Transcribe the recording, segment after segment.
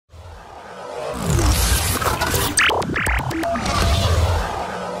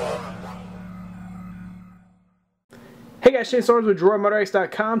Hey guys, Shane Stars with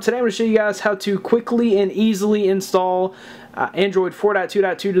DroidMotorX.com. Today I'm going to show you guys how to quickly and easily install Android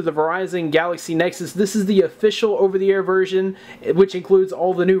 4.2.2 to the Verizon Galaxy Nexus. This is the official over-the-air version, which includes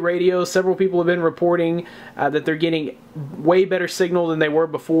all the new radios. Several people have been reporting that they're getting way better signal than they were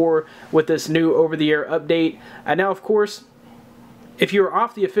before with this new over-the-air update. Now, of course, if you're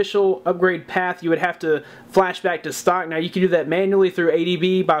off the official upgrade path, you would have to flash back to stock. Now, you can do that manually through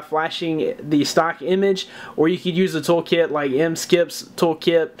ADB by flashing the stock image, or you could use a toolkit like mskip's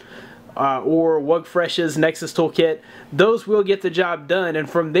toolkit or Wugfresh's Nexus toolkit. Those will get the job done, and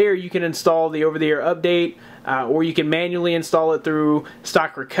from there you can install the over-the-air update, or you can manually install it through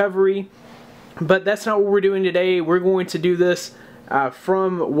stock recovery. But that's not what we're doing today. We're going to do this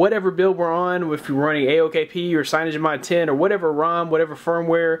from whatever build we're on. If you're running AOKP or CyanogenMod 10 or whatever ROM, whatever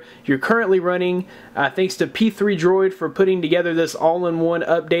firmware you're currently running. Thanks to P3 Droid for putting together this all-in-one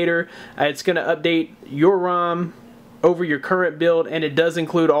updater. It's going to update your ROM over your current build, and it does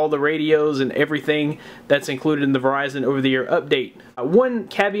include all the radios and everything that's included in the Verizon over-the-air update. One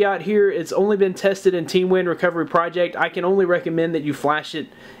caveat here, it's only been tested in TeamWin Recovery Project. I can only recommend that you flash it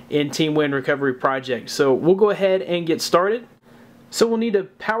in TeamWin Recovery Project. So we'll go ahead and get started. So we'll need to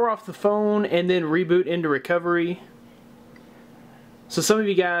power off the phone and then reboot into recovery. So some of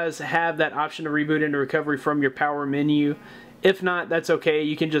you guys have that option to reboot into recovery from your power menu. If not, that's okay.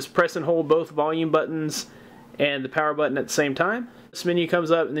 You can just press and hold both volume buttons and the power button at the same time. This menu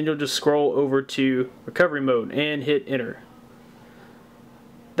comes up and then you'll just scroll over to recovery mode and hit enter.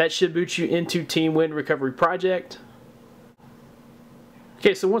 That should boot you into TeamWin Recovery Project.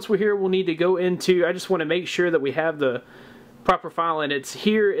 Okay, so once we're here, we'll need to go into, I just want to make sure that we have the proper file, and it's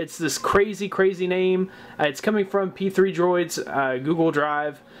here. It's this crazy name. It's coming from P3 Droid's Google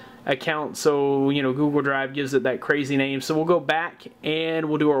Drive account, so you know Google Drive gives it that crazy name. So we'll go back and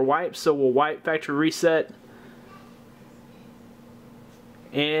we'll do our wipe. So we'll wipe factory reset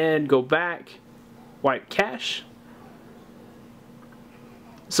and go back, wipe cache.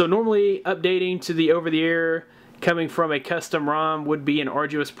 So normally updating to the over-the-air coming from a custom ROM would be an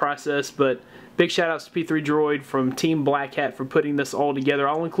arduous process, but big shout outs to P3 Droid from Team Black Hat for putting this all together.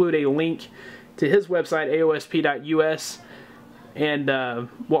 I'll include a link to his website, aosp.us, and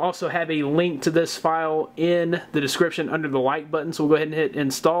we'll also have a link to this file in the description under the like button. So we'll go ahead and hit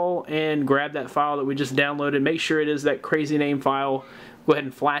install and grab that file that we just downloaded. Make sure it is that crazy name file. Go ahead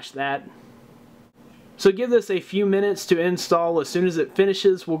and flash that. So give this a few minutes to install. As soon as it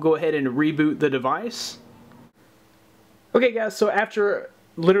finishes, we'll go ahead and reboot the device. Okay guys, so after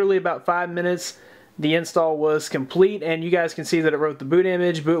literally about 5 minutes, the install was complete, and you guys can see that it wrote the boot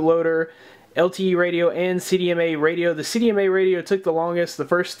image, bootloader, LTE radio, and CDMA radio. The CDMA radio took the longest. The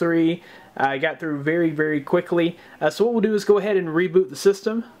first three I got through very quickly. So what we'll do is go ahead and reboot the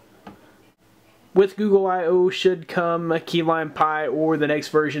system. With Google I/O should come Keyline Pi or the next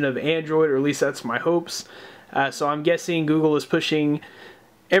version of Android, or at least that's my hopes. So I'm guessing Google is pushing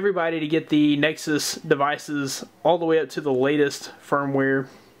everybody to get the Nexus devices all the way up to the latest firmware.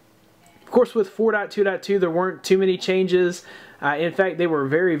 Of course, with 4.2.2 there weren't too many changes. In fact, they were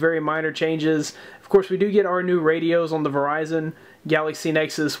very minor changes. Of course, we do get our new radios on the Verizon Galaxy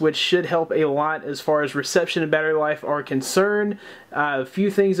Nexus, which should help a lot as far as reception and battery life are concerned. A few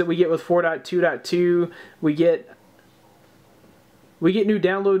things that we get with 4.2.2, we get new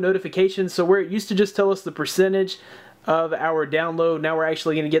download notifications. So where it used to just tell us the percentage of our download, now we're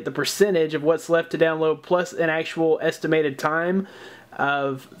actually going to get the percentage of what's left to download plus an actual estimated time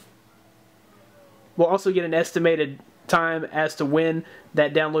of, we'll also get an estimated time as to when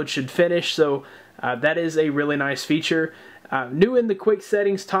that download should finish. So that is a really nice feature. New in the quick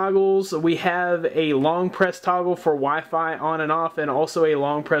settings toggles, we have a long press toggle for Wi-Fi on and off, and also a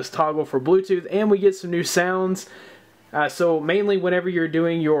long press toggle for Bluetooth, and we get some new sounds. So mainly whenever you're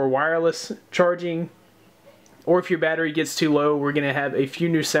doing your wireless charging, or if your battery gets too low, we're going to have a few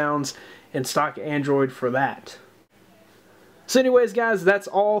new sounds in stock Android for that. So anyways guys, that's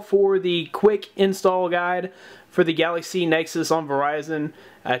all for the quick install guide for the Galaxy Nexus on Verizon.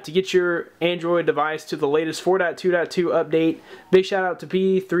 To get your Android device to the latest 4.2.2 update, big shout out to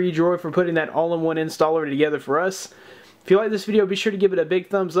P3 Droid for putting that all-in-one installer together for us. If you like this video, be sure to give it a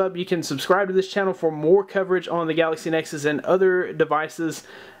big thumbs up. You can subscribe to this channel for more coverage on the Galaxy Nexus and other devices.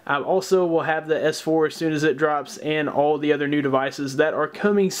 Also, we'll have the S4 as soon as it drops, and all the other new devices that are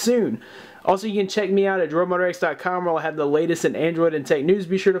coming soon. Also, you can check me out at DroidMotorX.com, where I'll have the latest in Android and tech news.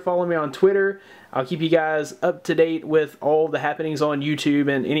 Be sure to follow me on Twitter. I'll keep you guys up to date with all the happenings on YouTube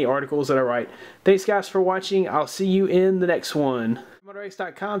and any articles that I write. Thanks guys for watching. I'll see you in the next one.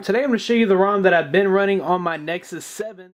 DroidMotorX.com. Today I'm going to show you the ROM that I've been running on my Nexus 7.